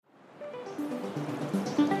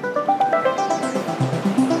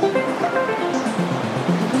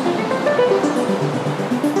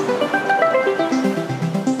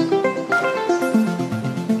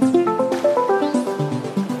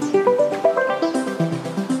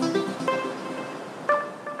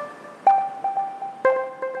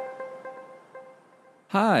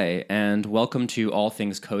Hi, and welcome to All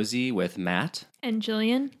Things Cozy with Matt, And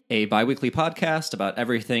Jillian. a biweekly podcast about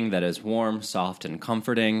everything that is warm, soft, and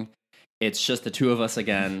comforting. It's just the two of us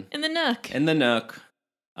again. In the Nook. In the Nook.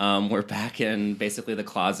 We're back in basically the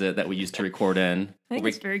closet that we used to record in. I think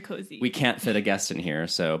it's very cozy. We can't fit a guest in here,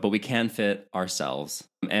 but we can fit ourselves.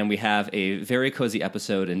 And we have a very cozy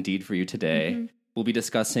episode indeed for you today. Mm-hmm. We'll be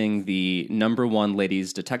discussing the number one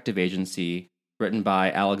ladies detective agency written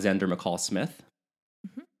by Alexander McCall Smith.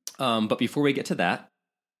 But before we get to that,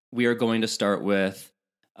 we are going to start with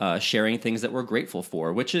sharing things that we're grateful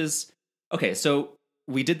for, which is, okay, so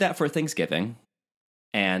we did that for Thanksgiving,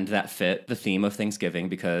 and that fit the theme of Thanksgiving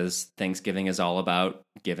because Thanksgiving is all about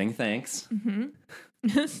giving thanks. Mm-hmm.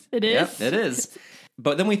 Yes, it is. Yep, it is.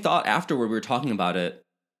 But then we thought afterward, we were talking about it,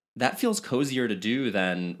 that feels cozier to do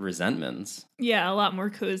than resentments. Yeah, a lot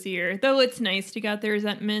more cozier. Though it's nice to get the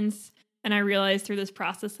resentments. And I realized through this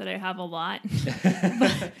process that I have a lot.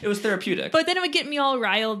 It was therapeutic. But then it would get me all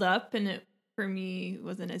riled up, and it, for me,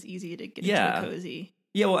 wasn't as easy to get into a cozy.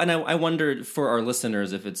 Yeah, well, and I wondered for our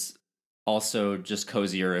listeners if it's also just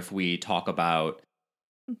cozier if we talk about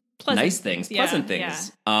nice things, pleasant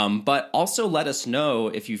things. Yeah. But also let us know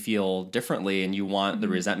if you feel differently and you want the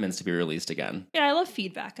resentments to be released again. Yeah, I love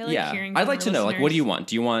feedback. I like hearing from I'd like to know, listeners. what do you want?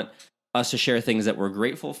 Do you want us to share things that we're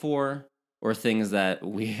grateful for or things that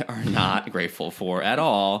we are not grateful for at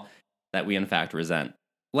all that we in fact resent?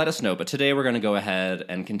 Let us know. But today we're going to go ahead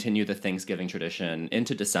and continue the Thanksgiving tradition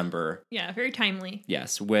into December. Yeah, very timely.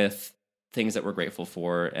 Yes, with things that we're grateful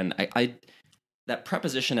for. And I that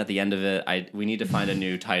preposition at the end of it, we need to find a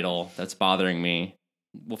new title that's bothering me.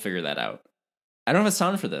 We'll figure that out. I don't have a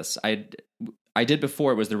sound for this. I did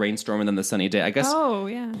before. It was the rainstorm and then the sunny day. I guess. Oh,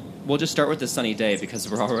 yeah. We'll just start with the sunny day because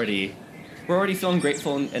we're already feeling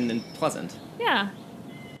grateful and pleasant. Yeah.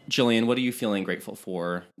 Jillian, what are you feeling grateful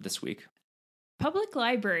for this week? Public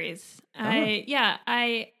libraries. Oh.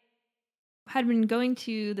 I had been going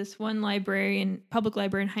to this one public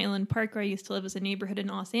library in Highland Park where I used to live as a neighborhood in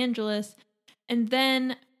Los Angeles. And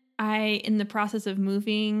then I, in the process of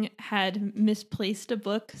moving, had misplaced a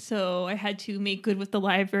book. So I had to make good with the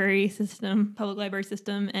public library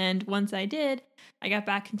system. And once I did, I got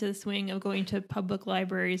back into the swing of going to public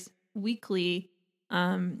libraries weekly.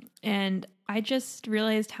 And I just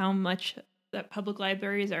realized how much that public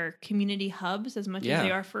libraries are community hubs as much as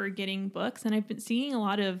they are for getting books. And I've been seeing a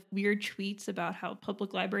lot of weird tweets about how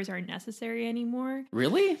public libraries aren't necessary anymore.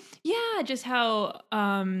 Really? Yeah, just how,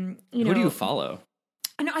 Who do you follow?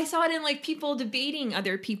 I know I saw it in like people debating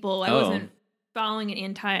other people. I wasn't following an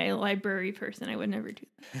anti-library person. I would never do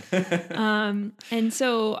that. And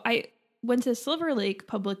so I went to Silver Lake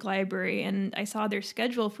Public Library and I saw their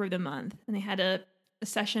schedule for the month. And they had a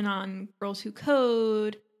session on Girls Who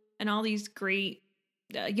Code and all these great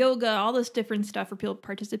yoga, all this different stuff for people to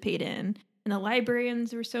participate in. And the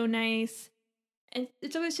librarians were so nice. And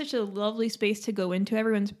it's always such a lovely space to go into.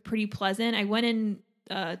 Everyone's pretty pleasant. I went in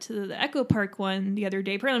to the Echo Park one the other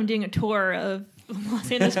day. Apparently I'm doing a tour of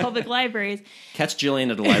Los Angeles public libraries. Catch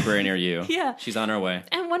Jillian at a library near you. Yeah. She's on her way.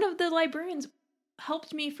 And one of the librarians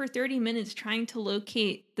helped me for 30 minutes trying to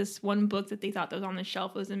locate this one book that they thought that was on the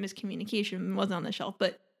shelf. It was a miscommunication and wasn't on the shelf.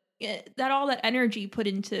 But all that energy put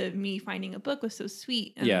into me finding a book was so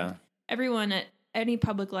sweet. And everyone at any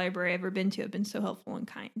public library I've ever been to have been so helpful and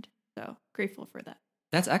kind. So grateful for that.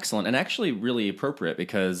 That's excellent and actually really appropriate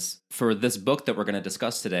because for this book that we're going to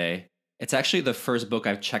discuss today, it's actually the first book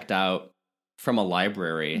I've checked out from a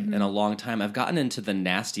library in a long time. I've gotten into the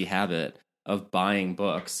nasty habit of buying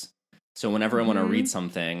books. So whenever I want to read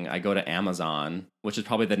something, I go to Amazon, which is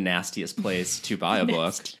probably the nastiest place to buy a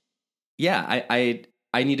book. Yeah,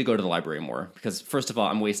 I need to go to the library more because first of all,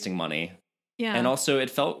 I'm wasting money. Yeah. And also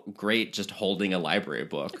it felt great just holding a library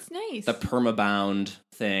book. It's nice. The permabound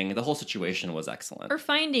thing, the whole situation was excellent. Or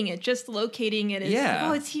finding it, just locating it as,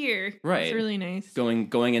 it's here. Right. It's really nice.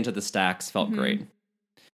 Going into the stacks felt great.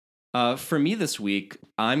 For me this week,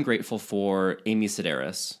 I'm grateful for Amy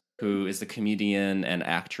Sedaris, who is the comedian and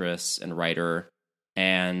actress and writer.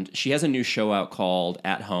 And she has a new show out called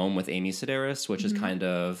At Home with Amy Sedaris, which is kind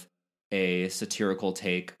of a satirical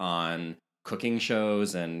take on cooking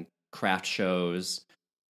shows and craft shows.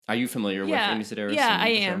 Are you familiar with Amy Sedaris? Yeah, I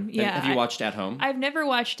am. Yeah. Have you watched At Home? I've never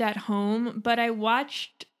watched At Home, but I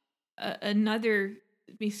watched another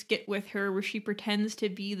skit with her where she pretends to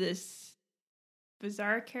be this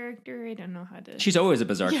bizarre character. I don't know how to. She's always a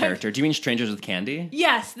bizarre character. Do you mean Strangers with Candy?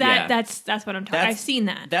 Yes, that's what I'm talking. I've seen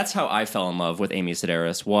that. That's how I fell in love with Amy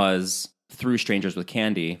Sedaris, was through Strangers with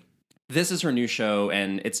Candy. This is her new show,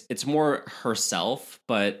 and it's more herself,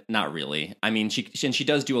 but not really. I mean, she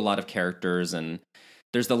does do a lot of characters, and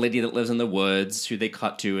there's the lady that lives in the woods who they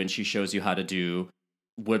cut to, and she shows you how to do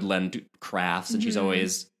woodland crafts, and she's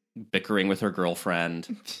always bickering with her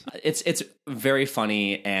girlfriend. It's very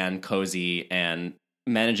funny and cozy, and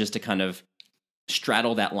manages to kind of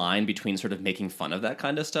straddle that line between sort of making fun of that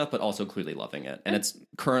kind of stuff, but also clearly loving it. And it's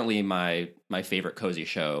currently my favorite cozy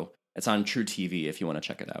show. It's on True TV if you want to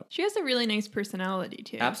check it out. She has a really nice personality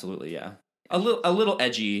too. Absolutely, yeah. A little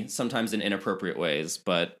edgy, sometimes in inappropriate ways,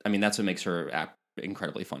 but I mean that's what makes her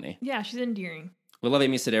incredibly funny. Yeah, she's endearing. We love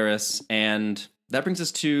Amy Sedaris, and that brings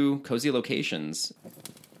us to cozy locations.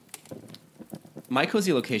 My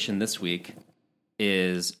cozy location this week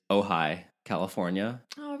is Ojai, California.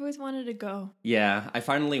 Oh, I've always wanted to go. Yeah, I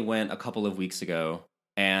finally went a couple of weeks ago,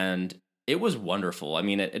 and it was wonderful. I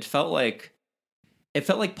mean, it felt like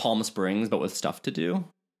Palm Springs, but with stuff to do.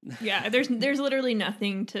 Yeah, there's literally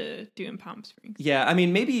nothing to do in Palm Springs. Yeah, I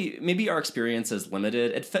mean, maybe our experience is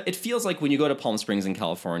limited. It feels like when you go to Palm Springs in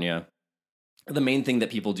California, the main thing that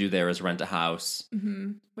people do there is rent a house,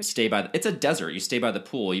 stay by. It's a desert. You stay by the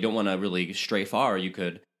pool. You don't want to really stray far. You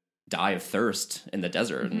could die of thirst in the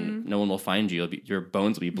desert, and no one will find you. Your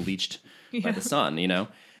bones will be bleached by the sun. You know,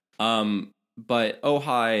 but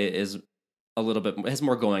Ojai is a little bit has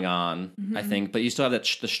more going on, I think, but you still have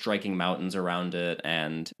the striking mountains around it,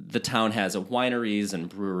 and the town has wineries and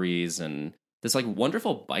breweries and this like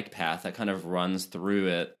wonderful bike path that kind of runs through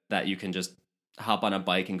it that you can just hop on a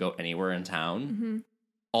bike and go anywhere in town.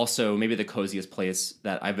 Also, maybe the coziest place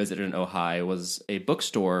that I visited in Ojai was a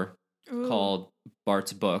bookstore called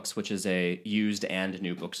Bart's Books, which is a used and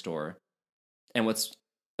new bookstore. And what's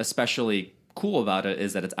especially cool about it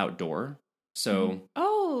is that it's outdoor. So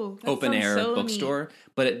open air bookstore,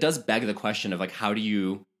 but it does beg the question of like, how do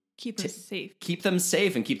you keep them safe? Keep them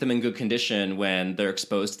safe and keep them in good condition when they're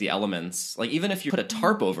exposed to the elements. Like even if you put a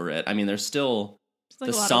tarp over it, I mean, there's still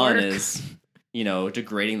the sun is,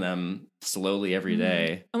 degrading them slowly every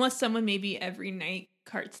day. Unless someone maybe every night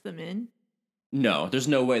carts them in. No, there's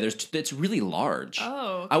no way. It's really large.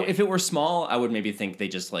 Oh, okay. If it were small, I would maybe think they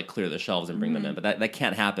just like clear the shelves and bring them in, but that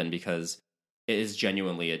can't happen because it is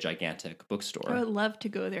genuinely a gigantic bookstore. I would love to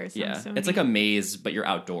go there. It's like a maze, but you're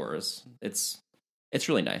outdoors. It's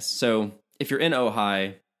really nice. So if you're in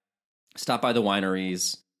Ojai, stop by the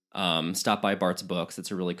wineries, stop by Bart's Books.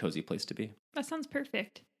 It's a really cozy place to be. That sounds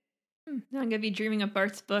perfect. Now I'm gonna be dreaming of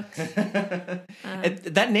Bart's Books.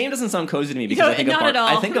 That name doesn't sound cozy to me because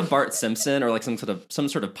I think of Bart Simpson or like some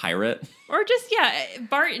sort of pirate, or just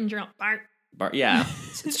Bart in general. Bart, yeah,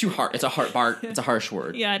 it's too hard. It's a harsh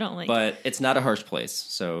word. Yeah, I don't like. But it's not a harsh place,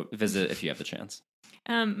 so visit if you have the chance.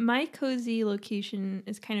 My cozy location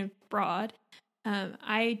is kind of broad.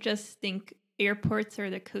 I just think airports are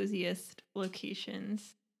the coziest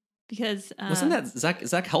locations. Because wasn't that Zach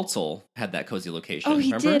Heltzel had that cozy location? Oh,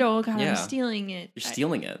 he remember? did. Oh God, I'm stealing it. You're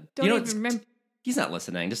stealing it. Don't even remember. He's not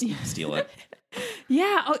listening. Just steal it.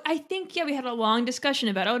 Yeah. Oh, I think we had a long discussion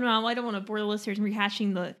about. Oh no, I don't want to bore the listeners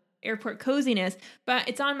rehashing the airport coziness, but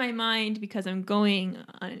it's on my mind because I'm going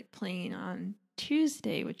on a plane on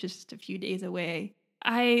Tuesday, which is just a few days away.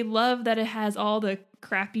 I love that it has all the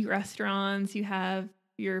crappy restaurants. You have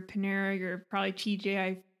your Panera, your probably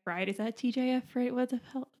TGI Fried. Is that TGI Fried? What the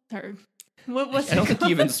hell? Sorry. What's I don't think you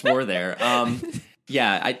even swore there. It's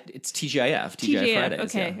TGIF. TGI Fridays.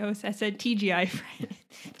 Okay, yeah. I said TGI Friday.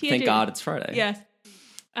 Thank God it's Friday. Yes.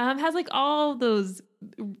 Has like all those,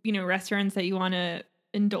 restaurants that you want to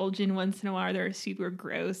indulge in once in a while. They're super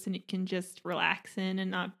gross and you can just relax in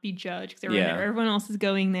and not be judged because everyone else is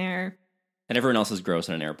going there. And everyone else is gross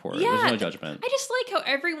in an airport. Yeah, there's no judgment. I just like how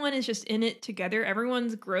everyone is just in it together.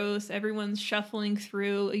 Everyone's gross. Everyone's shuffling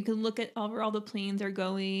through. You can look at where all the planes are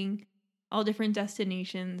going, all different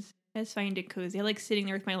destinations. I just find it cozy. I like sitting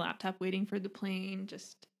there with my laptop waiting for the plane,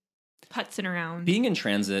 just putzing around. Being in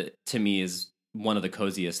transit to me is one of the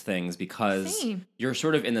coziest things because you're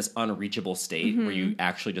sort of in this unreachable state where you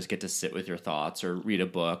actually just get to sit with your thoughts or read a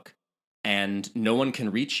book and no one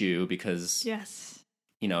can reach you because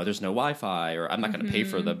there's no Wi-Fi or I'm not going to pay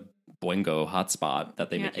for the Boingo hotspot that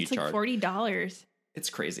they make you charge. It's like $40. It's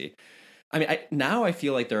crazy. I mean, now I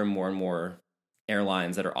feel like there are more and more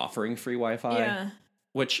airlines that are offering free Wi-Fi,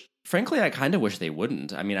 which frankly, I kind of wish they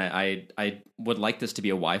wouldn't. I mean, I would like this to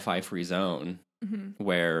be a Wi-Fi free zone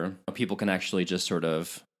where people can actually just sort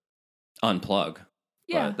of unplug.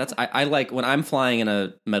 Yeah. But I like when I'm flying in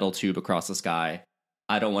a metal tube across the sky,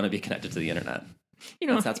 I don't want to be connected to the internet.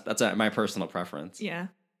 That's my personal preference. Yeah.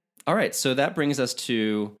 All right. So that brings us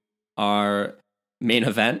to our main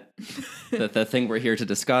event, the thing we're here to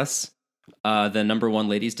discuss, the number one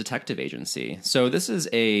ladies detective agency. So this is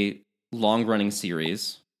a long running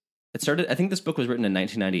series. It started, I think this book was written in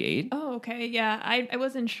 1998. Oh, Oh, okay. Yeah, I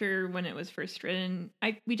wasn't sure when it was first written.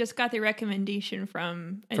 We just got the recommendation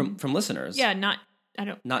from listeners. Yeah, not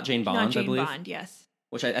Jane Bond, not Jane I believe. Bond, yes.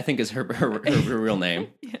 Which I think is her real name.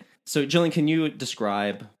 Yeah. So, Jillian, can you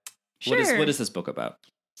describe what is this book about?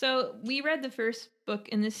 So we read the first book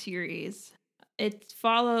in the series. It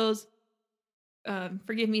follows,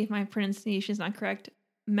 forgive me if my pronunciation is not correct,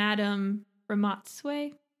 Madame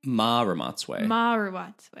Ramatsue. Ma Ramatsue. Ma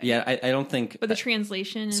Ramatsue. Yeah, I don't think... But the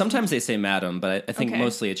translation is... Sometimes they say Madam, but I think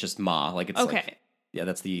mostly it's just Ma. Like it's okay. Like, yeah,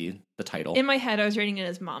 that's the title. In my head, I was reading it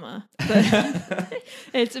as Mama. But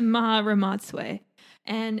it's Ma Ramatsue.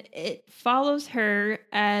 And it follows her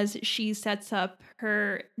as she sets up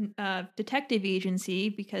her detective agency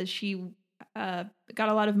because she got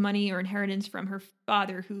a lot of money or inheritance from her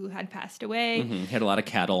father who had passed away. Mm-hmm. He had a lot of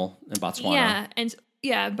cattle in Botswana.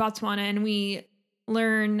 Botswana. And we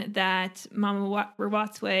learn that Mama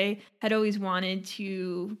Ramatsue had always wanted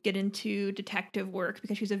to get into detective work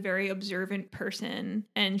because she's a very observant person.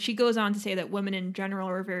 And she goes on to say that women in general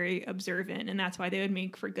are very observant, and that's why they would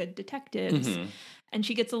make for good detectives. Mm-hmm. And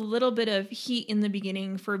she gets a little bit of heat in the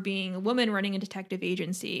beginning for being a woman running a detective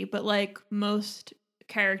agency. But like most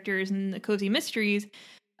characters in the Cozy Mysteries,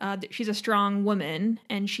 she's a strong woman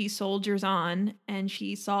and she soldiers on and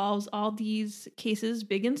she solves all these cases,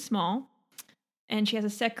 big and small. And she has a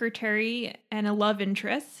secretary and a love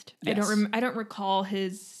interest. Yes. I don't recall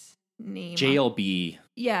his name. JLB.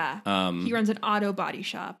 Yeah. He runs an auto body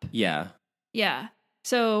shop. Yeah. Yeah.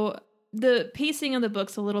 So the pacing of the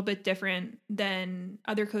book's a little bit different than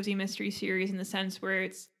other Cozy Mystery series in the sense where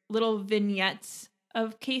it's little vignettes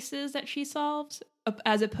of cases that she solves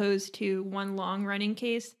as opposed to one long running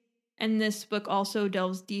case. And this book also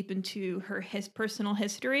delves deep into her personal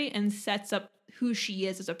history and sets up who she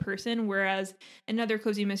is as a person, whereas in other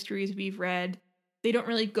Cozy Mysteries we've read, they don't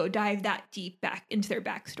really dive that deep back into their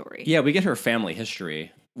backstory. Yeah, we get her family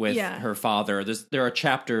history with her father. There are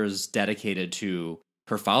chapters dedicated to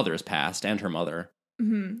her father's past and her mother.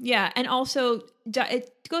 Mm-hmm. Yeah, and also it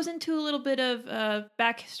goes into a little bit of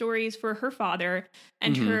backstories for her father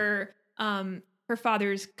and mm-hmm. her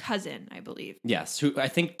father's cousin, I believe. Yes, who I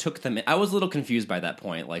think took them in. I was a little confused by that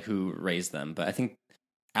point, like who raised them, but I think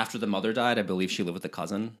after the mother died, I believe she lived with the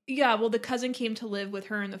cousin. Yeah, well, the cousin came to live with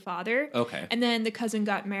her and the father. Okay. And then the cousin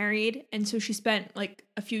got married, and so she spent like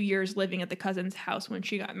a few years living at the cousin's house when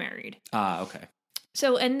she got married. Ah, okay.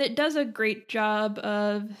 So, and it does a great job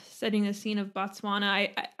of setting the scene of Botswana.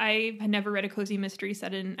 I had never read a Cozy Mystery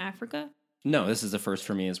set in Africa. No, this is the first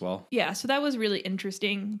for me as well. Yeah, so that was really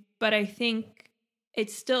interesting, but I think it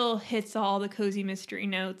still hits all the Cozy Mystery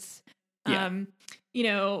notes. Yeah.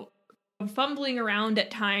 Fumbling around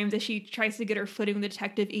at times as she tries to get her footing with the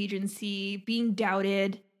detective agency, being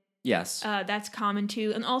doubted. Yes. That's common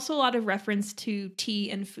too. And also a lot of reference to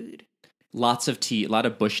tea and food. Lots of tea, a lot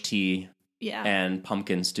of bush tea. Yeah. And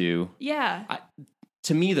pumpkin stew. Yeah.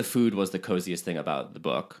 To me, the food was the coziest thing about the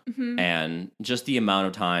book. Mm-hmm. And just the amount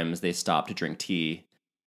of times they stopped to drink tea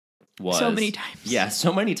was... So many times. Yeah,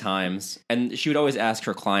 so many times. And she would always ask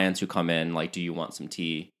her clients who come in, like, do you want some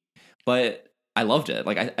tea? But I loved it.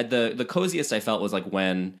 Like, the coziest I felt was, like,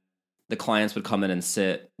 when the clients would come in and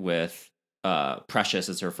sit with... Precious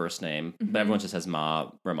is her first name, mm-hmm. but everyone just says Ma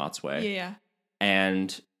Ramatsue. Yeah.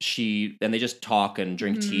 And they just talk and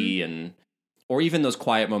drink mm-hmm. tea or even those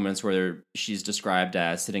quiet moments where she's described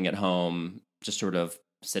as sitting at home, just sort of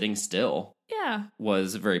sitting still. Yeah.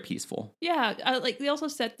 Was very peaceful. Yeah. They also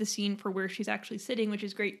set the scene for where she's actually sitting, which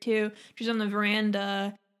is great too. She's on the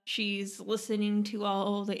veranda. She's listening to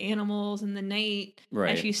all the animals in the night.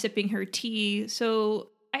 Right. As she's sipping her tea. So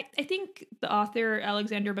I think the author,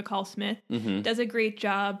 Alexander McCall Smith, mm-hmm. does a great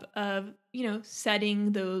job of,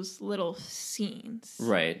 setting those little scenes.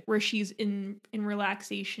 Right. Where she's in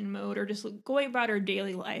relaxation mode or just going about her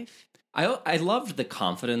daily life. I loved the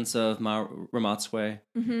confidence of Ma Ramatsue.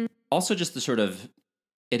 Mm-hmm. Also just the sort of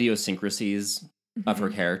idiosyncrasies mm-hmm. of her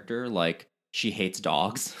character. Like, she hates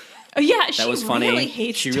dogs. Oh, yeah. That was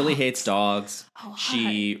funny. She really hates dogs. Oh,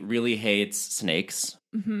 she really hates snakes.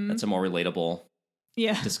 Mm-hmm. That's a more relatable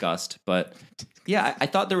disgust. But yeah, I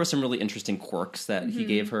thought there were some really interesting quirks that mm-hmm. he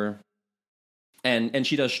gave her. And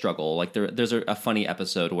she does struggle. Like there's a funny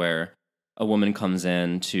episode where a woman comes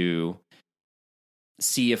in to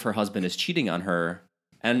see if her husband is cheating on her.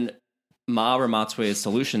 And Ma Ramatsue's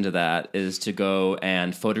solution to that is to go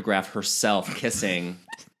and photograph herself kissing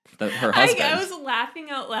her husband. I was laughing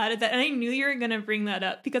out loud at that. And I knew you were going to bring that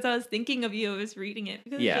up because I was thinking of you. I was reading it.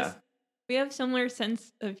 Because we have similar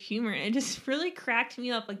sense of humor. And it just really cracked me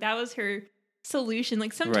up. Like that was her solution.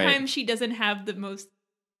 Like sometimes she doesn't have the most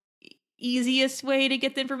easiest way to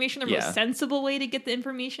get the information, the Yeah. most sensible way to get the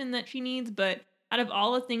information that she needs. But out of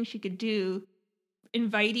all the things she could do,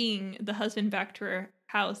 inviting the husband back to her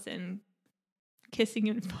house and kissing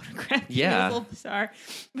him in photograph Yeah. was a little bizarre.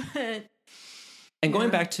 But And going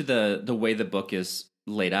Yeah. back to the way the book is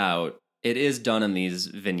laid out, it is done in these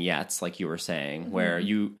vignettes, like you were saying, where Mhm.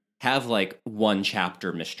 you have like one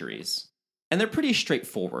chapter mysteries. And they're pretty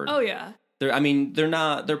straightforward. oh yeah,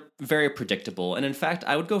 They're very predictable. And in fact,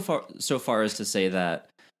 I would go so far as to say that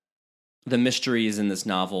the mysteries in this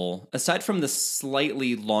novel, aside from the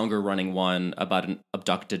slightly longer running one about an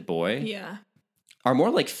abducted boy, yeah. are more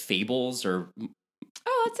like fables or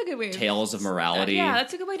Oh, that's a good way. tales of morality. Yeah,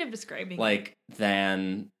 that's a good way of describing it. like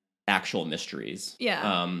than actual mysteries.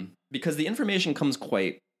 Yeah. Because the information comes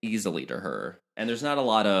quite easily to her, and there's not a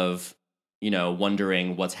lot of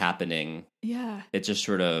wondering what's happening. Yeah. It just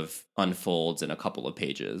sort of unfolds in a couple of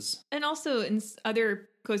pages. And also in other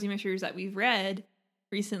cozy mysteries that we've read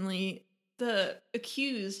recently, the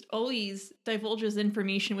accused always divulges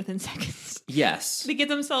information within seconds. Yes, They get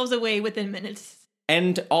themselves away within minutes.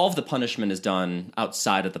 and all of the punishment is done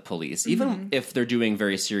outside of the police, even if they're doing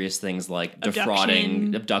very serious things like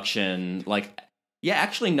defrauding, abduction.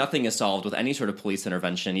 Actually, nothing is solved with any sort of police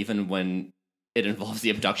intervention, even when it involves the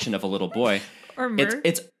abduction of a little boy. Or murder.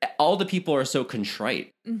 It's all the people are so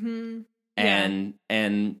contrite Mm-hmm. and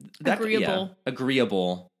that, Agreeable.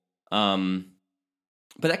 agreeable.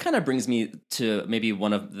 But that kind of brings me to maybe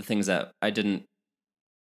one of the things that I didn't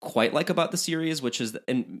quite like about the series, which is,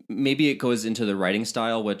 and maybe it goes into the writing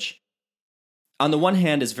style, which on the one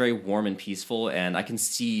hand is very warm and peaceful, and I can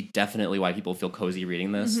see definitely why people feel cozy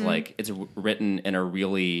reading this. Mhm. Like, it's written in a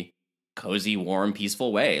really cozy, warm,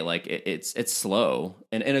 peaceful way. Like, it's slow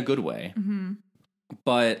and in a good way. Mm-hmm.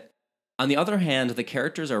 But on the other hand, the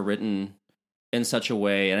characters are written in such a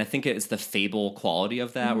way, and I think it's the fable quality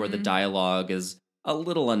of that, where the Mhm. dialogue is a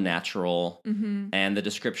little unnatural, Mm-hmm. and the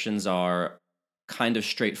descriptions are kind of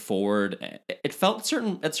straightforward. It felt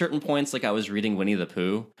at certain points like I was reading Winnie the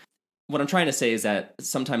Pooh. What I'm trying to say is that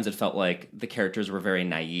sometimes it felt like the characters were very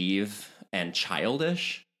naive and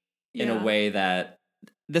childish in a way that,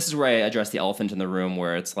 this is where I address the elephant in the room,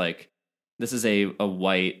 where it's like, this is a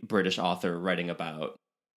white British author writing about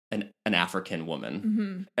an African woman.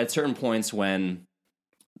 Mm-hmm. At certain points when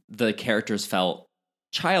the characters felt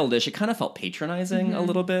childish, it kind of felt patronizing a Mhm.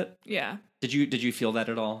 little bit. Yeah. Did you feel that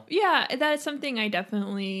at all? Yeah, that is something I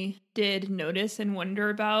definitely did notice and wonder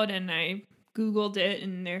about, and I Googled it,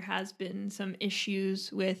 and there has been some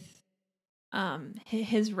issues with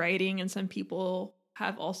his writing, and some people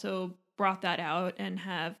have also brought that out and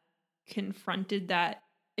have confronted that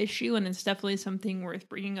issue, and it's definitely something worth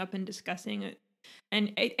bringing up and discussing.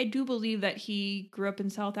 And I do believe that he grew up in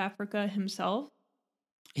South Africa himself.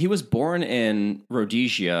 He was born in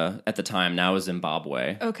Rhodesia at the time, now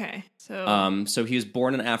Zimbabwe. Okay, so So he was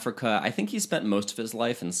born in Africa. I think he spent most of his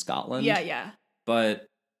life in Scotland. yeah. But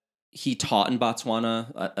he taught in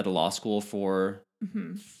Botswana at a law school for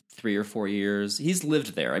Mm-hmm. 3 or 4 years. He's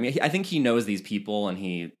lived there. I mean, I think he knows these people, and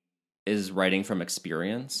he is writing from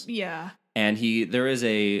experience. Yeah. And there is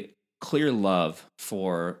a clear love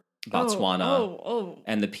for Botswana Oh.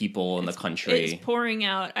 and the people and the country. It's pouring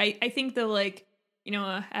out. I think though, like,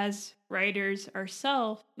 as writers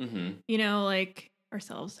ourselves,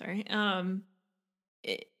 sorry.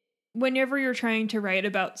 Whenever you're trying to write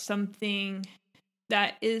about something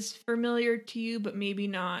that is familiar to you, but maybe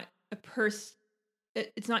not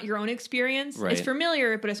it's not your own experience. Right. It's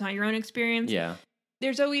familiar, but it's not your own experience. Yeah.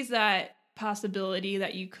 There's always that possibility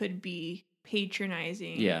that you could be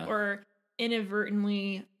patronizing or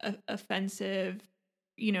inadvertently offensive,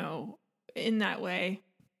 in that way.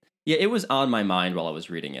 Yeah, it was on my mind while I was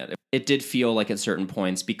reading it. It did feel like at certain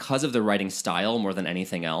points, because of the writing style more than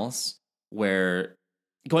anything else, where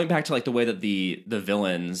going back to like the way that the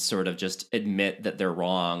villains sort of just admit that they're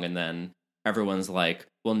wrong, and then everyone's like,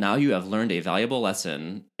 well, now you have learned a valuable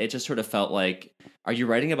lesson. It just sort of felt like, are you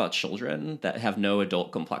writing about children that have no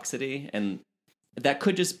adult complexity? And that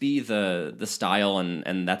could just be the style,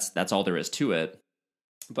 and that's all there is to it.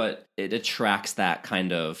 But it attracts that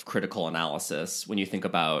kind of critical analysis when you think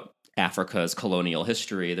about Africa's colonial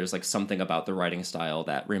history. There's like something about the writing style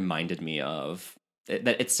that reminded me of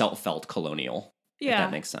that itself felt colonial. Yeah, if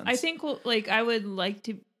that makes sense. I think I would like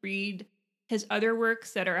to read his other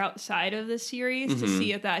works that are outside of the series to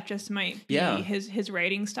see if that just might be his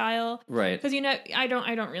writing style. Right. Because I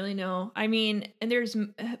don't really know. I mean, and there's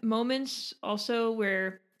moments also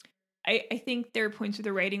where I think there are points where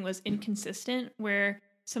the writing was inconsistent, where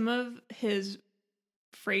some of his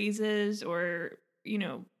phrases or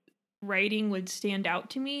writing would stand out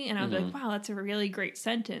to me, and I would be like, wow, that's a really great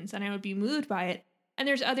sentence, and I would be moved by it. And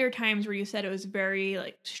there's other times where you said it was very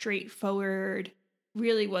like straightforward,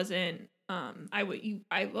 really wasn't.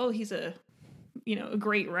 He's a a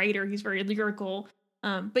great writer. He's very lyrical,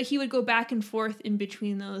 but he would go back and forth in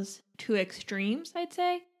between those two extremes. I'd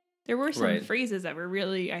say there were some phrases that were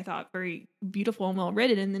really, I thought, very beautiful and well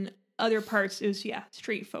written, and then other parts is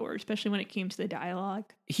straightforward, especially when it came to the dialogue.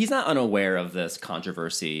 He's not unaware of this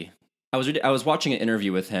controversy. I was watching an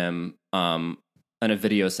interview with him in a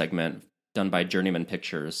video segment done by Journeyman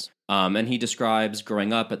Pictures, and he describes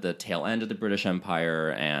growing up at the tail end of the British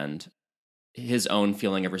Empire and his own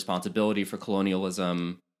feeling of responsibility for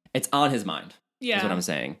colonialism. It's on his mind, is what I'm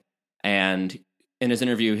saying. And in his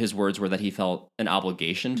interview, his words were that he felt an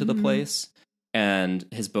obligation to the place, and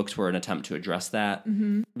his books were an attempt to address that.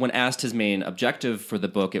 When asked his main objective for the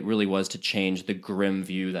book, it really was to change the grim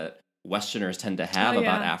view that Westerners tend to have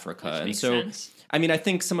about Africa. Which and makes so, sense. I mean, I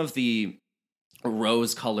think some of the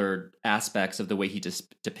rose-colored aspects of the way he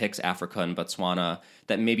depicts Africa and Botswana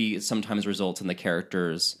that maybe sometimes results in the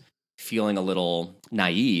characters feeling a little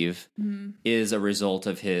naive is a result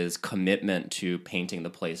of his commitment to painting the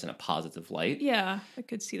place in a positive light. Yeah, I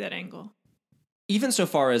could see that angle. Even so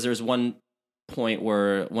far as there's one point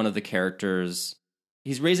where one of the characters,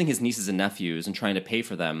 he's raising his nieces and nephews and trying to pay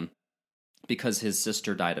for them because his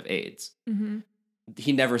sister died of AIDS.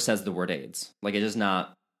 He never says the word AIDS. Like, it's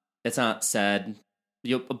not said.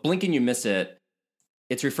 You blink and you miss it.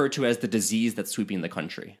 It's referred to as the disease that's sweeping the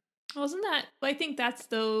country. Wasn't that? I think that's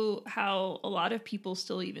how a lot of people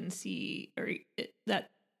still even see that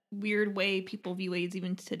weird way people view AIDS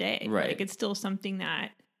even today. Right. Like, it's still something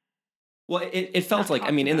that. Well, it felt like,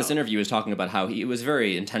 I mean, in this interview, he was talking about how it was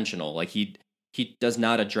very intentional. Like, he does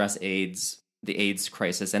not address the AIDS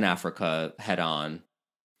crisis in Africa head on.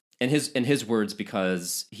 In his words,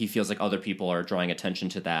 because he feels like other people are drawing attention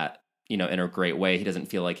to that, in a great way. He doesn't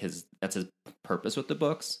feel like that's his purpose with the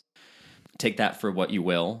books. Take that for what you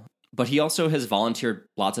will. But he also has volunteered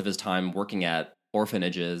lots of his time working at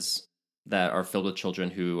orphanages that are filled with children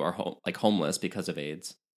who are homeless because of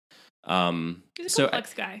AIDS. He's a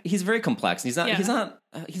complex guy. He's very complex. He's not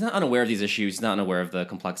unaware of these issues. He's not unaware of the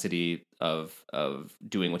complexity of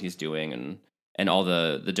doing what he's doing and all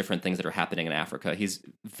the different things that are happening in Africa. He's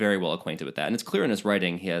very well acquainted with that. And it's clear in his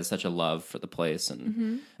writing he has such a love for the place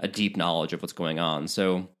and a deep knowledge of what's going on.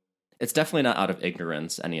 So it's definitely not out of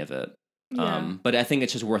ignorance, any of it. Yeah. But I think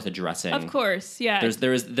it's just worth addressing. Of course, yeah.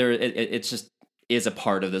 It just is a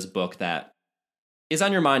part of this book that is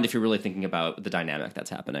on your mind if you're really thinking about the dynamic that's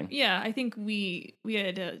happening. Yeah, I think we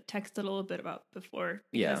had texted a little bit about before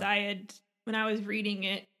because when I was reading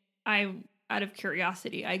it, out of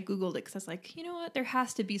curiosity, I Googled it because I was like, you know what, there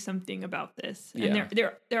has to be something about this, and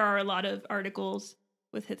there are a lot of articles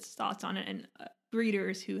with his thoughts on it and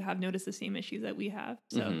readers who have noticed the same issues that we have.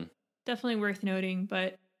 So definitely worth noting,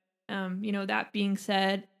 but. That being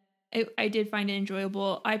said, I did find it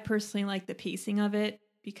enjoyable. I personally like the pacing of it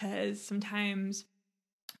because sometimes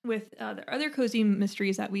with the other cozy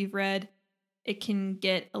mysteries that we've read, it can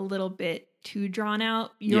get a little bit too drawn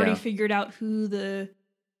out. You already figured out who the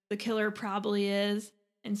killer probably is.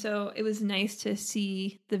 And so it was nice to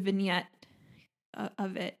see the vignette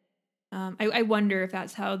of it. I wonder if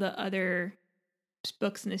that's how the other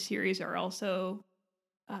books in the series are also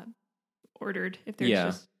ordered, if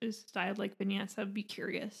they're just styled like vignettes. I'd be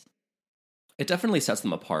curious. It definitely sets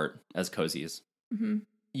them apart as cozies.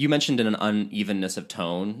 You mentioned an unevenness of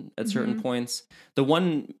tone at certain points. The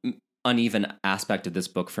one uneven aspect of this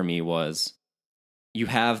book for me was you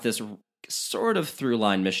have this sort of through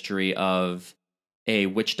line mystery of a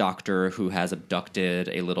witch doctor who has abducted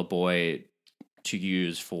a little boy to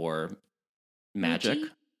use for magic.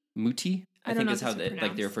 Muti? I think is how they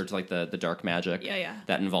refer to like the dark magic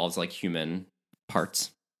that involves like human parts.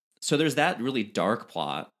 So there's that really dark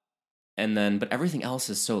plot, but everything else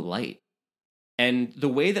is so light. And the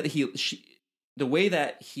way that he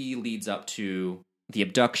leads up to the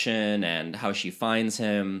abduction and how she finds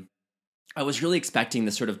him, I was really expecting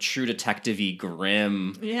this sort of true detective-y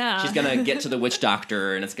grim. Yeah, she's gonna get to the witch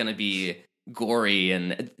doctor and it's gonna be gory,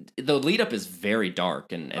 and the lead up is very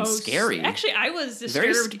dark and scary. Actually, I was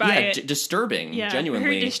disturbed by it. Disturbing, genuinely.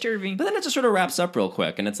 Very disturbing. But then it just sort of wraps up real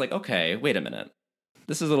quick, and it's like, okay, wait a minute.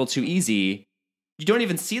 This is a little too easy. You don't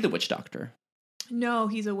even see the witch doctor. No,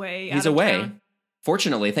 he's away. He's away. Town.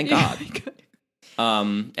 Fortunately, thank God.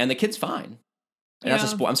 And the kid's fine. And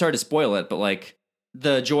I'm sorry to spoil it, but like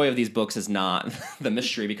the joy of these books is not the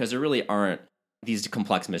mystery, because there really aren't these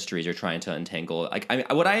complex mysteries you're trying to untangle. Like,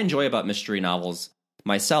 what I enjoy about mystery novels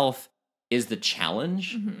myself is the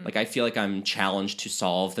challenge. Like, I feel like I'm challenged to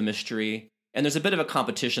solve the mystery, and there's a bit of a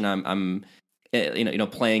competition I'm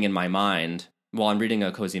playing in my mind while I'm reading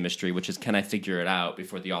a cozy mystery, which is, can I figure it out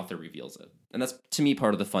before the author reveals it? And that's, to me,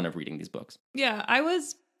 part of the fun of reading these books. Yeah, I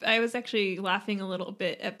was actually laughing a little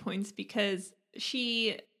bit at points because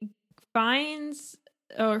she finds,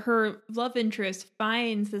 or her love interest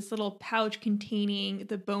finds, this little pouch containing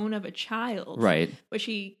the bone of a child. Right. Which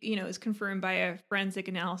she, is confirmed by a forensic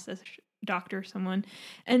analysis doctor or someone.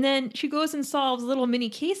 And then she goes and solves little mini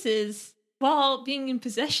cases while being in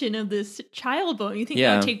possession of this child bone. You think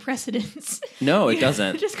that would take precedence. No, it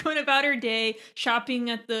doesn't. Just going about her day, shopping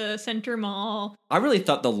at the center mall. I really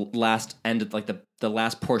thought the last end, like the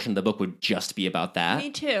last portion of the book would just be about that. Me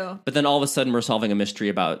too. But then all of a sudden we're solving a mystery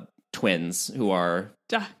about twins who are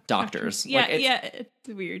doctors. Yeah, it's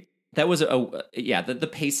weird. That was the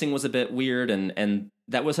pacing was a bit weird, and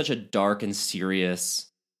that was such a dark and serious,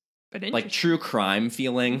 but like, true crime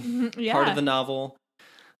feeling part of the novel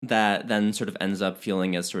that then sort of ends up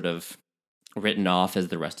feeling as sort of written off as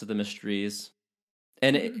the rest of the mysteries.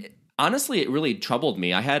 And honestly, it really troubled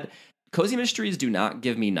me. Cozy mysteries do not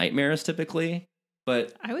give me nightmares typically,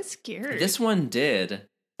 but I was scared. This one did.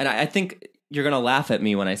 And I think you're going to laugh at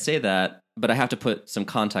me when I say that, but I have to put some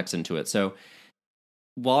context into it. So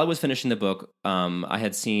while I was finishing the book, I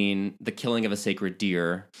had seen The Killing of a Sacred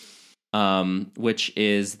Deer, which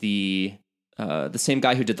is the same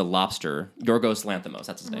guy who did The Lobster, Yorgos Lanthimos,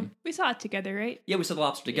 that's his name. We saw it together, right? Yeah, we saw The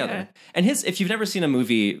Lobster together. Yeah. And if you've never seen a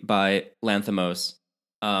movie by Lanthimos,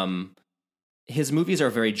 his movies are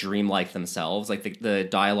very dreamlike themselves. Like, the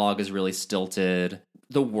dialogue is really stilted.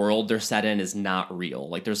 The world they're set in is not real.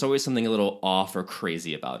 Like, there's always something a little off or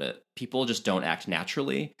crazy about it. People just don't act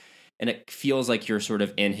naturally. And it feels like you're sort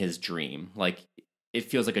of in his dream. Like,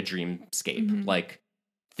 it feels like a dreamscape. Like,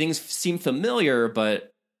 things seem familiar,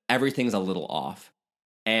 but everything's a little off.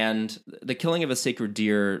 And The Killing of a Sacred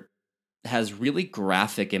Deer has really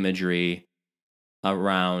graphic imagery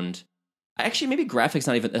around, actually, maybe graphic's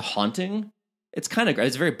not even haunting. It's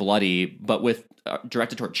very bloody, but with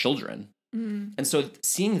directed toward children. And so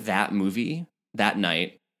seeing that movie that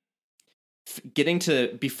night,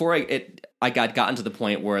 before I got gotten to the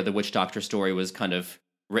point where the witch doctor story was kind of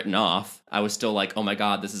written off, I was still like, oh my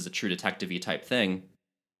God, this is a true detective-y type thing.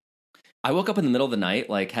 I woke up in the middle of the night,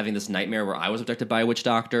 like, having this nightmare where I was abducted by a witch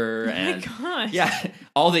doctor. And oh my gosh. Yeah,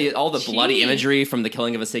 all the bloody imagery from The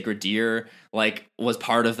Killing of a Sacred Deer, like, was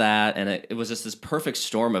part of that. And it was just this perfect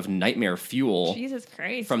storm of nightmare fuel. Jesus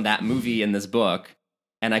Christ. From that movie and this book.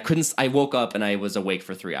 And I woke up and I was awake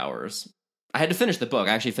for 3 hours. I had to finish the book.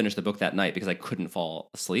 I actually finished the book that night because I couldn't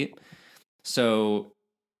fall asleep. So,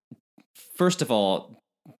 first of all,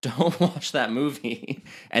 don't watch that movie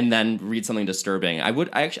and then read something disturbing. I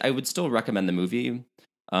would still recommend the movie,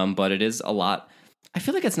 but it is a lot. I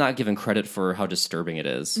feel like it's not given credit for how disturbing it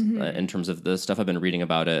is in terms of the stuff I've been reading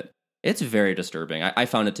about it. It's very disturbing. I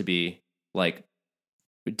found it to be, like,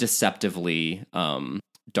 deceptively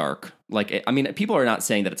dark. Like, I mean, people are not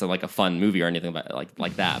saying that it's a fun movie or anything about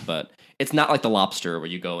like that, but it's not like The Lobster where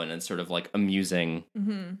you go in and sort of, like, amusing.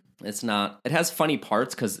 It's not. It has funny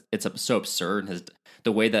parts because it's so absurd.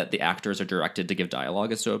 The way that the actors are directed to give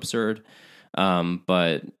dialogue is so absurd,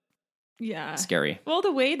 but yeah, scary. Well,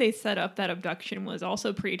 the way they set up that abduction was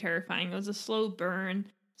also pretty terrifying. It was a slow burn.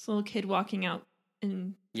 This little kid walking out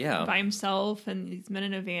by himself, and these men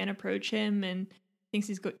in a van approach him and thinks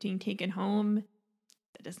he's being taken home.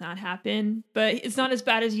 That does not happen, but it's not as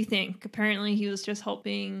bad as you think. Apparently, he was just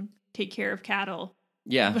helping take care of cattle.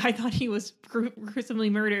 Yeah, but I thought he was gruesomely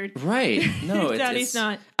murdered. Right? No, he's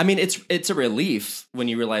not. I mean, it's a relief when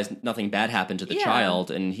you realize nothing bad happened to the child,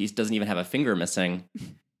 and he doesn't even have a finger missing.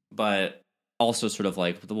 But also, sort of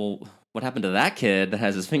like, well, what happened to that kid that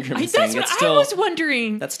has his finger missing? I was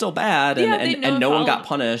wondering. That's still bad, and no one got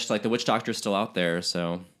punished. Like, the witch doctor's still out there.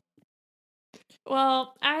 So,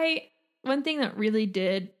 well, one thing that really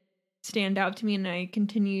did stand out to me, and I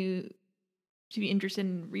continue to be interested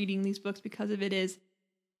in reading these books because of it, is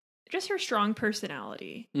just her strong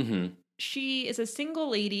personality. She is a single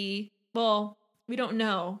lady. Well, we don't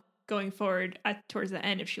know going forward towards the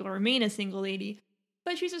end if she'll remain a single lady,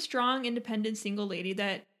 but she's a strong, independent single lady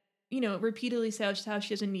that, repeatedly says how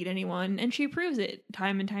she doesn't need anyone, and she proves it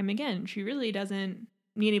time and time again. She really doesn't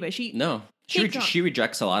need anybody. She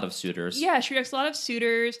rejects a lot of suitors. Yeah, she rejects a lot of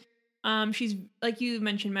suitors. She's, like you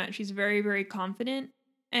mentioned, Matt, she's very, very confident.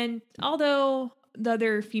 And although the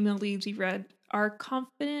other female leads we've read are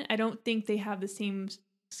confident, I don't think they have the same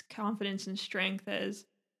confidence and strength as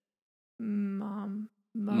Ma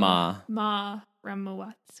Ramatswe.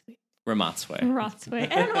 Ramatswe. I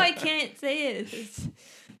don't know why I can't say it.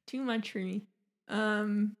 too much for me.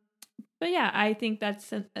 But yeah, I think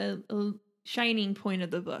that's a shining point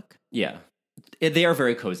of the book. Yeah. They are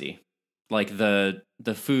very cozy. Like the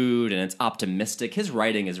food, and it's optimistic. His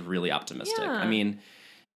writing is really optimistic. Yeah. I mean,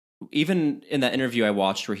 even in that interview I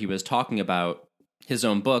watched where he was talking about his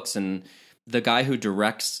own books, and the guy who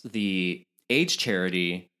directs the AIDS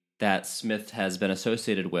charity that Smith has been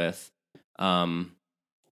associated with, and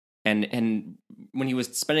when he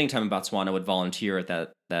was spending time in Botswana, would volunteer at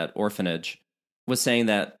that orphanage, was saying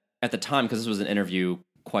that at the time, because this was an interview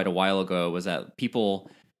quite a while ago, was that people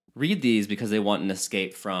read these because they want an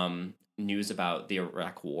escape from news about the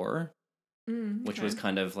Iraq War, which was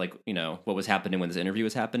kind of like, what was happening when this interview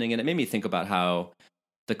was happening. And it made me think about how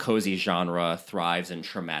the cozy genre thrives in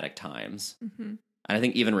traumatic times. Mm-hmm. And I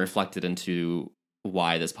think even reflected into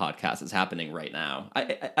why this podcast is happening right now.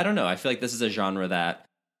 I don't know. I feel like this is a genre that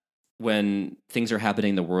when things are happening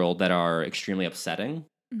in the world that are extremely upsetting,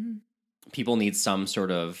 people need some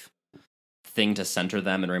sort of thing to center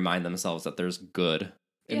them and remind themselves that there's good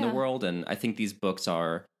in the world. And I think these books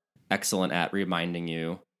are excellent at reminding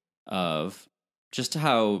you of just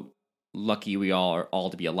how lucky we all are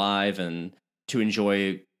to be alive and to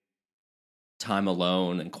enjoy time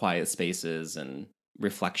alone and quiet spaces and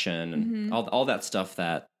reflection and all that stuff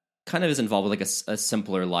that kind of is involved with like a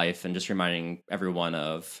simpler life, and just reminding everyone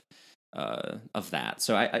of that.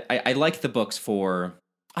 So I like the books for,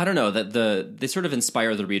 I don't know, that they sort of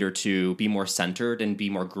inspire the reader to be more centered and be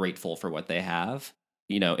more grateful for what they have.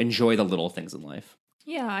 Enjoy the little things in life.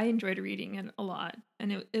 Yeah, I enjoyed reading it a lot,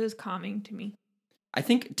 and it was calming to me. I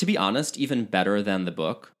think, to be honest, even better than the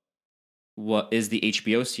book, what is the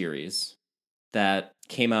HBO series that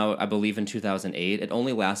came out, I believe, in 2008. It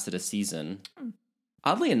only lasted a season.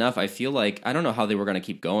 Oddly enough, I feel like, I don't know how they were going to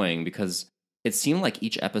keep going, because it seemed like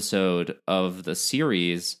each episode of the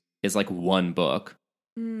series is like one book.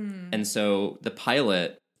 And so the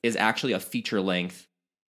pilot is actually a feature-length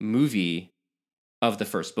movie of the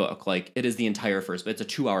first book. Like, it is the entire first, but it's a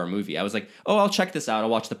 2-hour movie. I was like, oh, I'll check this out. I'll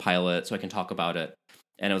watch the pilot so I can talk about it.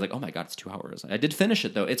 And I was like, oh my God, it's 2 hours. I did finish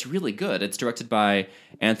it, though. It's really good. It's directed by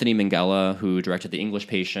Anthony Minghella, who directed The English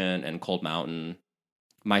Patient and Cold Mountain.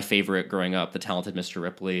 My favorite growing up, The Talented Mr.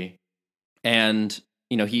 Ripley. And,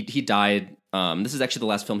 he died. This is actually the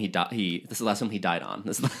last film he died. This is the last film he died on.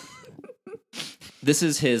 This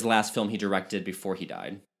is his last film he directed before he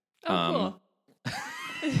died. Oh,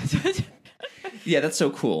 cool. Yeah, that's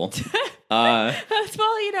so cool. That's,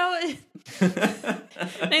 well,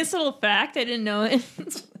 nice little fact. I didn't know it.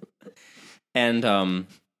 And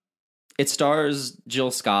it stars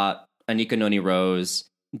Jill Scott, Anika Noni Rose,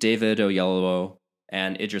 David Oyelowo,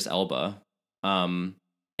 and Idris Elba.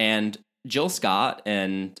 And Jill Scott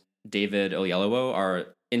and David Oyelowo are,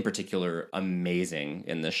 in particular, amazing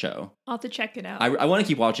in this show. I'll have to check it out. I want to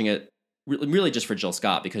keep watching it, really just for Jill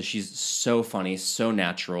Scott, because she's so funny, so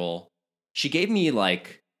natural. She gave me,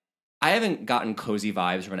 like, I haven't gotten cozy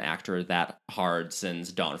vibes from an actor that hard since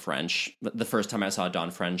Dawn French. The first time I saw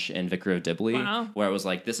Dawn French in Vicar of Dibley, where I was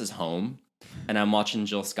like, this is home. And I'm watching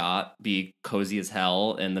Jill Scott be cozy as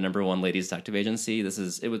hell in the #1 Ladies Detective Agency.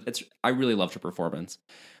 I really loved her performance.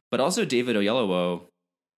 But also David Oyelowo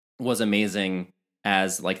was amazing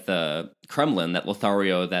as, like, the Kremlin, that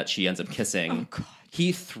Lothario that she ends up kissing. Oh, God.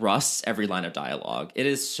 He thrusts every line of dialogue. It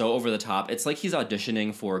is so over the top. It's like he's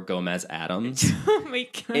auditioning for Gomez Adams. Oh my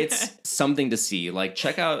God. It's something to see. Like,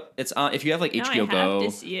 check out, it's on, if you have like now HBO I Go, have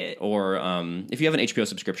to see it. Or if you have an HBO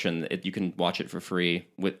subscription, you can watch it for free.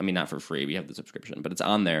 Not for free, we have the subscription, but it's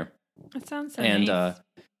on there. That sounds so and nice.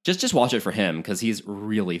 Just watch it for him, because he's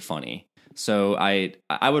really funny. So I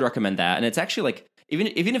would recommend that. And it's actually like, even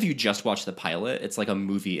if you just watch the pilot, it's like a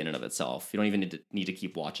movie in and of itself. You don't even need to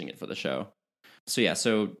keep watching it for the show. So yeah,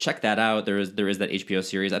 so check that out. There is that HBO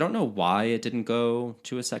series. I don't know why it didn't go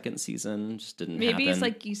to a second season. Just didn't happen. Maybe it's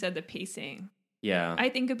like you said, the pacing. Yeah. I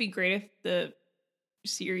think it'd be great if the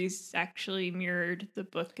series actually mirrored the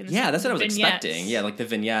book. And yeah, that's what I was vignettes. expecting. Yeah, like the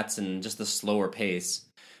vignettes and just the slower pace.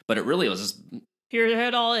 But it really was just here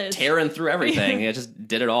it all is, tearing through everything. It just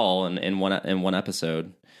did it all in one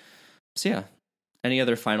episode. So yeah. Any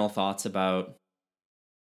other final thoughts about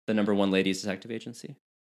the #1 Ladies Detective Agency?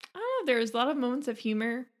 I don't know. There was a lot of moments of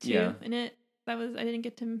humor too in it. I didn't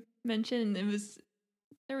get to mention.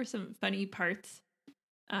 There were some funny parts.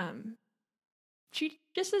 She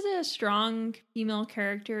just is a strong female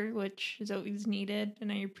character, which is always needed,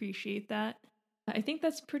 and I appreciate that. I think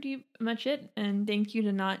that's pretty much it. And thank you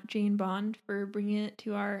to Not Jane Bond for bringing it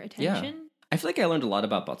to our attention. Yeah. I feel like I learned a lot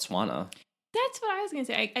about Botswana. That's what I was going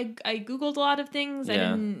to say. I Googled a lot of things. Yeah. I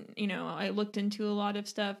didn't, I looked into a lot of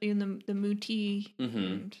stuff, even the Muti. Mm-hmm.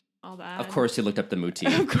 And all that. Of course, he looked up the muti.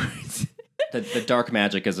 Of course. The dark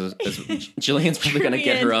magic is Jillian's probably going to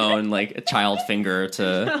get her own like child finger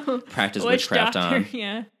to practice witchcraft on.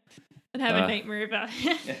 Yeah, and have a nightmare about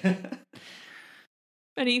it.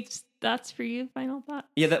 Any thoughts for you? Final thought?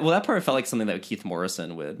 Yeah, that part felt like something that Keith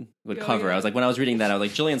Morrison would cover. Yeah. I was like, when I was reading that, I was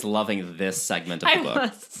like, Jillian's loving this segment of the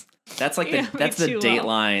book. That's like that's the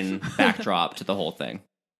Dateline backdrop to the whole thing.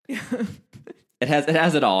 It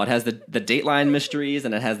has it all. It has the Dateline mysteries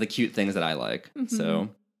and it has the cute things that I like. Mm-hmm. So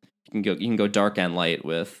you can go dark and light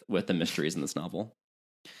with the mysteries in this novel.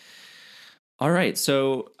 All right,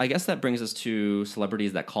 so I guess that brings us to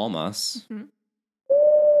celebrities that calm us. Mm-hmm.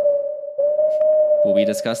 Will we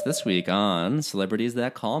discuss this week on celebrities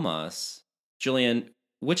that calm us? Jillian,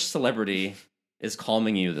 which celebrity is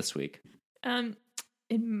calming you this week?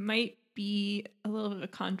 It might be a little bit of a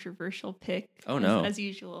controversial pick. Oh no, as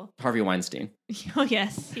usual. Harvey Weinstein. Oh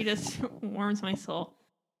yes, he just warms my soul.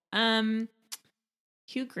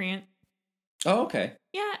 Hugh Grant. Oh, okay.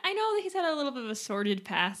 Yeah, I know that he's had a little bit of a sordid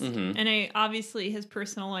past, and obviously his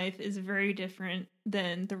personal life is very different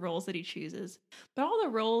than the roles that he chooses. But all the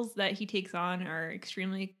roles that he takes on are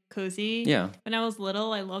extremely cozy. Yeah. When I was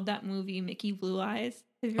little, I loved that movie Mickey Blue Eyes.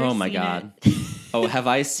 Have you Oh ever my seen God. it? Oh, have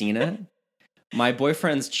I seen it? My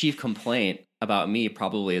boyfriend's chief complaint about me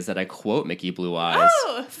probably is that I quote Mickey Blue Eyes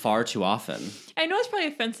far too often. I know it's probably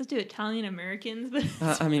offensive to Italian Americans,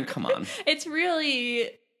 but I mean, come on. It's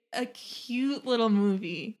really a cute little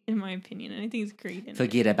movie, in my opinion, and I think it's great.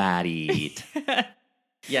 Forget about it.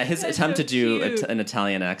 Yeah, his attempt to do an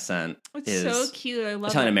Italian accent is so cute. I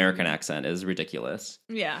love Italian American accent is ridiculous.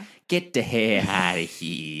 Yeah, get the hair out of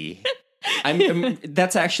here.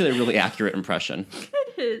 That's actually a really accurate impression.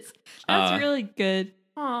 It is. That's really good.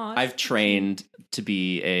 Aww, I've trained to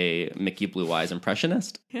be a Mickey Blue Eyes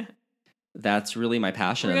impressionist. Yeah, that's really my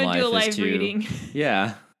passion in life. Do a live reading.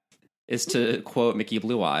 Yeah. Is to quote Mickey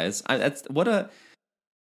Blue Eyes. Of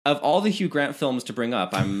all the Hugh Grant films to bring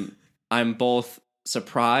up, I'm both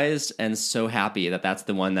surprised and so happy that that's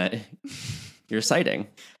the one that you're citing.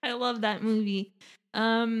 I love that movie.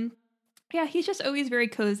 Yeah, he's just always very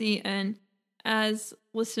cozy, and as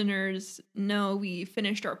listeners know, we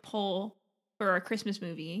finished our poll for our Christmas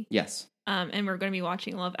movie. Yes. And we're going to be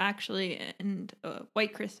watching Love Actually and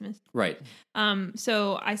White Christmas. Right.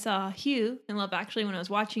 So I saw Hugh in Love Actually when I was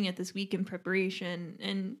watching it this week in preparation,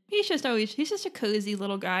 and he's just a cozy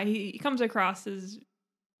little guy. He comes across as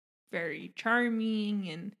very charming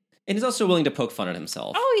and he's also willing to poke fun at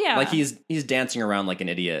himself. Oh yeah, like he's dancing around like an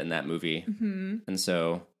idiot in that movie, and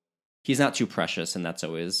so he's not too precious, and that's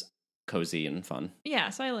always cozy and fun. Yeah,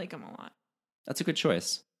 so I like him a lot. That's a good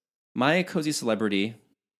choice. My cozy celebrity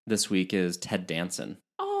this week is Ted Danson.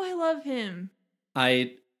 Oh, I love him.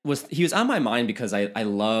 He was on my mind because I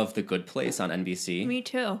love The Good Place on NBC. Me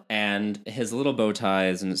too. And his little bow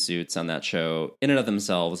ties and suits on that show, in and of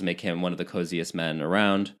themselves, make him one of the coziest men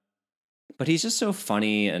around. But he's just so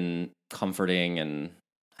funny and comforting, and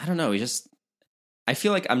I don't know, I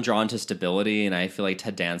feel like I'm drawn to stability, and I feel like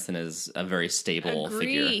Ted Danson is a very stable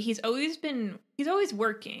figure. He's always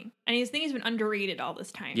working, and I think he's been underrated all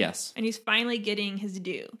this time. Yes. And he's finally getting his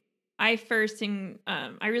due. I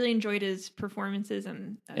really enjoyed his performances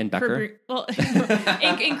in Becker.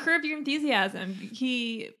 In Curb Your Enthusiasm.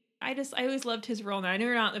 I always loved his role. Now I know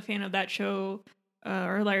you're not a fan of that show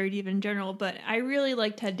or Larry David in general, but I really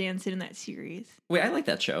liked Ted Danson in that series. Wait, I like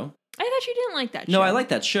that show. I thought you didn't like that show. No, I like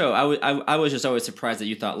that show. I was just always surprised that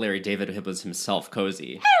you thought Larry David was himself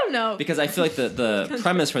cozy. I don't know. Because I feel like the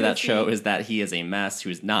premise for that show is that he is a mess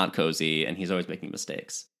who's not cozy, and he's always making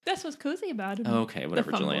mistakes. That's what's cozy about him. Okay,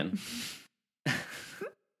 whatever, Jillian.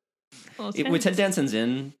 Wait, Ted Danson's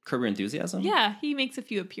in Curb Your Enthusiasm? Yeah, he makes a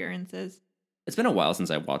few appearances. It's been a while since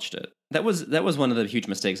I watched it. That was one of the huge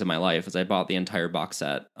mistakes of my life, is I bought the entire box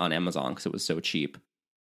set on Amazon because it was so cheap.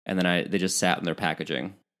 And then they just sat in their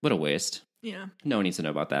packaging. What a waste. Yeah. No one needs to know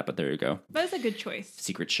about that, but there you go. That's a good choice.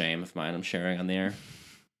 Secret shame of mine I'm sharing on the air.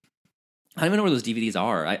 I don't even know where those DVDs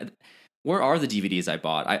are. Where are the DVDs I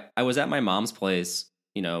bought? I was at my mom's place,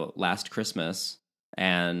 last Christmas,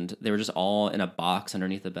 and they were just all in a box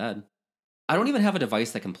underneath the bed. I don't even have a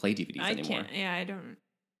device that can play DVDs anymore. Yeah, I don't.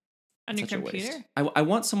 On your computer? I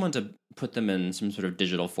want someone to put them in some sort of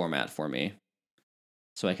digital format for me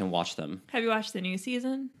so I can watch them. Have you watched the new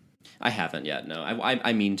season? I haven't yet, no.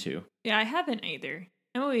 I mean to. Yeah, I haven't either.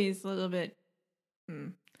 I'm always a little bit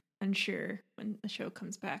unsure when the show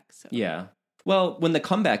comes back. So yeah. Well, when the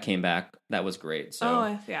comeback came back, that was great.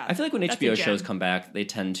 So yeah. I feel like when HBO shows come back, they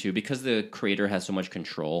tend to, because the creator has so much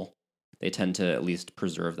control, they tend to at least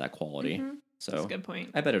preserve that quality. So that's a good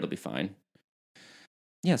point. I bet it'll be fine.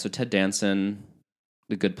 Yeah, so Ted Danson,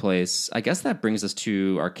 The Good Place. I guess that brings us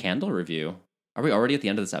to our candle review. Are we already at the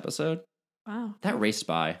end of this episode? Wow. That raced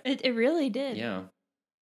by. It really did. Yeah.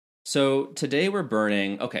 So today we're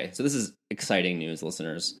burning... Okay, so this is exciting news,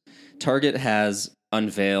 listeners. Target has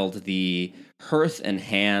unveiled the Hearth and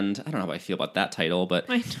Hand... I don't know how I feel about that title, but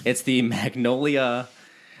it's the Magnolia...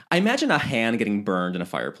 I imagine a hand getting burned in a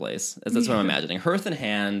fireplace. That's what I'm imagining. Hearth and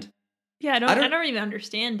Hand... Yeah, I don't even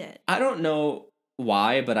understand it. I don't know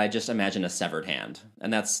why, but I just imagine a severed hand,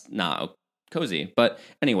 and that's not cozy. But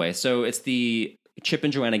anyway, so it's the Chip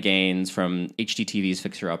and Joanna Gaines from HGTV's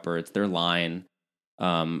Fixer Upper. It's their line,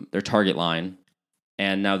 their Target line,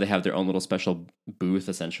 and now they have their own little special booth,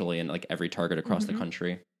 essentially, in like every Target across the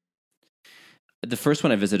country. The first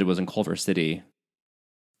one I visited was in Culver City.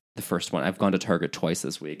 The first one. I've gone to Target twice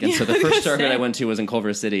this week, and so the first Target I went to was in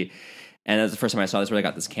Culver City, and that's the first time I saw this, where I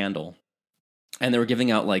got this candle. And they were giving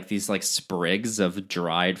out like these like sprigs of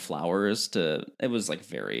dried flowers it was like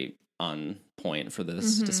very on point for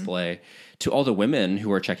this display to all the women who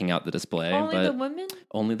were checking out the display. Only the women?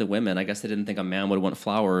 Only the women. I guess they didn't think a man would want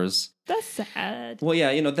flowers. That's sad. Well,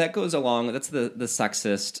 yeah, that goes along. That's the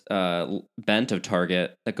sexist bent of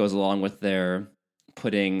Target that goes along with their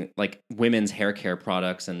putting like women's hair care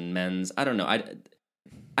products and men's. I don't know.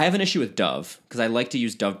 I have an issue with Dove because I like to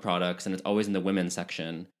use Dove products and it's always in the women's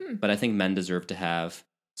section. But I think men deserve to have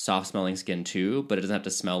soft smelling skin too, but it doesn't have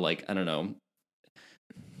to smell like, I don't know,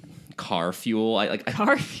 car fuel.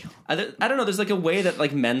 Car fuel. I don't know. There's like a way that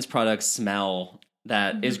like men's products smell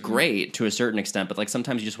that is great to a certain extent, but like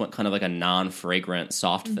sometimes you just want kind of like a non-fragrant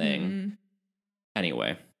soft thing.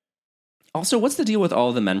 Anyway. Also, what's the deal with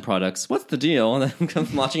all the men products? What's the deal?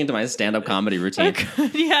 I'm launching into my stand-up comedy routine.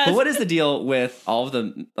 Yes. But what is the deal with all of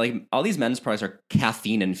the, like, all these men's products are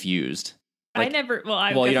caffeine infused? Like, you're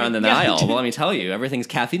not in the aisle. Well, let me tell you, everything's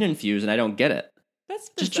caffeine infused, and I don't get it. That's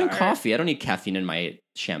bizarre. Just drink coffee. I don't need caffeine in my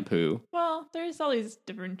shampoo. Well, there's all these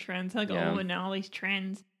different trends, and all these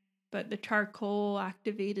trends, but the charcoal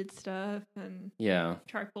activated stuff and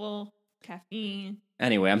charcoal caffeine.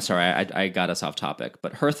 Anyway, I'm sorry, I got us off topic,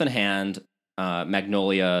 but Hearth and Hand,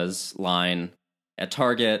 Magnolia's line at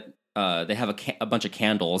Target, they have a bunch of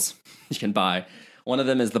candles you can buy. One of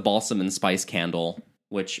them is the Balsam and Spice candle,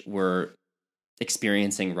 which we're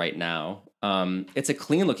experiencing right now. It's a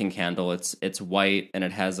clean looking candle. It's white and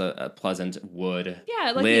it has a pleasant wood. Yeah,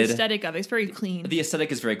 I like lid. the aesthetic of it. It's very clean. The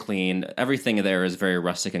aesthetic is very clean. Everything there is very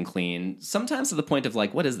rustic and clean. Sometimes to the point of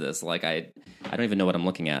like, what is this? Like I don't even know what I'm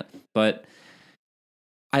looking at. But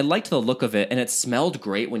I liked the look of it, and it smelled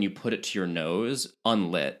great when you put it to your nose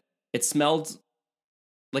unlit. It smelled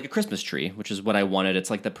like a Christmas tree, which is what I wanted. It's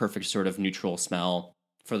like the perfect sort of neutral smell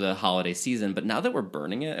for the holiday season. But now that we're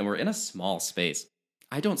burning it and we're in a small space,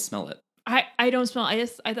 I don't smell it. I don't smell. I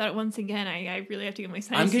thought once again, I really have to get my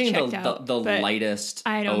sinus I'm getting checked out. the lightest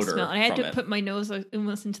I don't odor smell it. I had to it. put my nose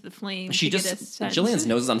almost into the flame. Jillian's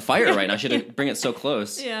nose is on fire right now. She had to bring it so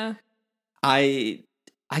close. Yeah.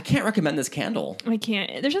 I can't recommend this candle. I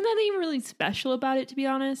can't. There's nothing really special about it, to be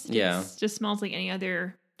honest. Yeah. It just smells like any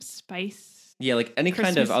other spice. Yeah, like any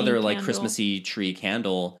kind of other Christmassy like candle. Christmassy tree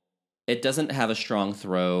candle. It doesn't have a strong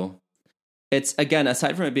throw. It's, again,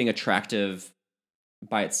 aside from it being attractive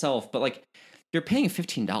by itself, but like you're paying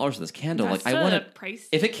 $15 for this candle. That's like I want to price.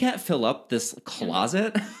 if it can't fill up this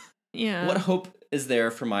closet, Yeah. what hope is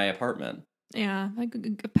there for my apartment? Yeah, I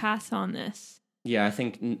could pass on this. Yeah, I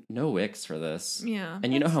think no wicks for this. Yeah.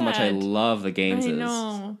 And you know how much I love the Gaineses. I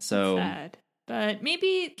know. So that's sad. But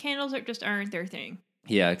maybe candles aren't their thing.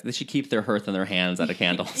 yeah, they should keep their hearth and their hands out of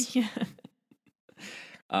candles. Yeah.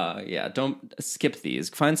 Yeah, don't skip these.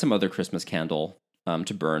 Find some other Christmas candle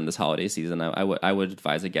to burn this holiday season. I would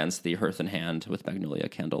advise against the Hearth and Hand with Magnolia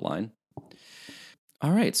candle line.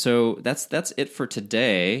 All right, so that's it for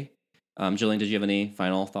today. Jillian, did you have any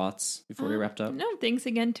final thoughts before we wrapped up? No, thanks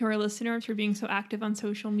again to our listeners for being so active on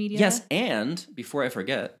social media. Yes, and before I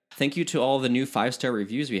forget, thank you to all the new 5-star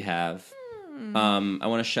reviews we have. I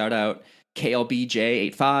want to shout out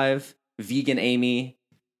KLBJ85, Vegan Amy,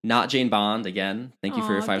 Not Jane Bond, again. Thank you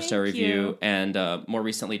for your 5-star review. You. And more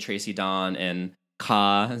recently, Tracy Dawn and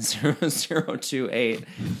Ka0028.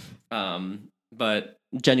 But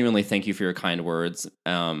genuinely, thank you for your kind words.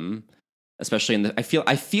 Especially in the, I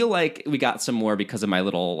feel like we got some more because of my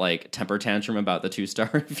little like temper tantrum about the 2-star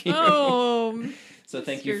review. Oh, so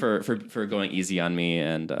thank you for going easy on me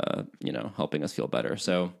and helping us feel better.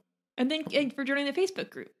 So and thank you for joining the Facebook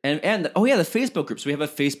group. And oh yeah, the Facebook group. So we have a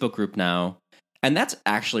Facebook group now, and that's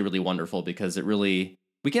actually really wonderful because we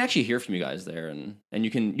can actually hear from you guys there, and you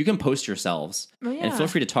can post yourselves. Oh, yeah. And feel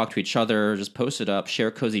free to talk to each other. Just post it up, share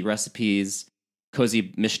cozy recipes.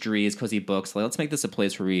 cozy mysteries, cozy books. Like, let's make this a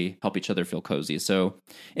place where we help each other feel cozy. So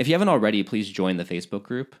if you haven't already, please join the Facebook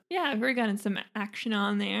group. Yeah, we're getting some action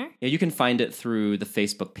on there. Yeah, you can find it through the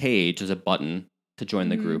Facebook page. There's a button to join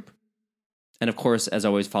the group. And of course, as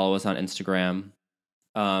always, follow us on Instagram.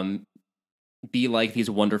 Be like these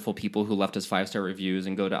wonderful people who left us 5-star reviews,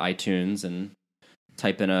 and go to iTunes and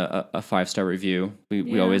type in a 5-star review.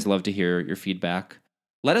 We always love to hear your feedback.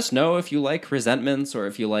 Let us know if you like resentments or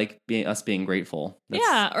if you like us being grateful.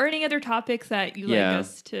 Or any other topics that you like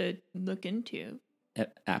us to look into.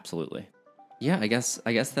 Absolutely. Yeah, I guess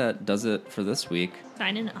that does it for this week.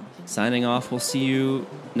 Signing off. We'll see you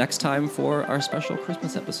next time for our special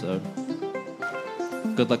Christmas episode.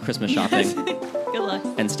 Good luck Christmas shopping. Good luck.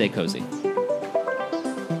 And stay cozy.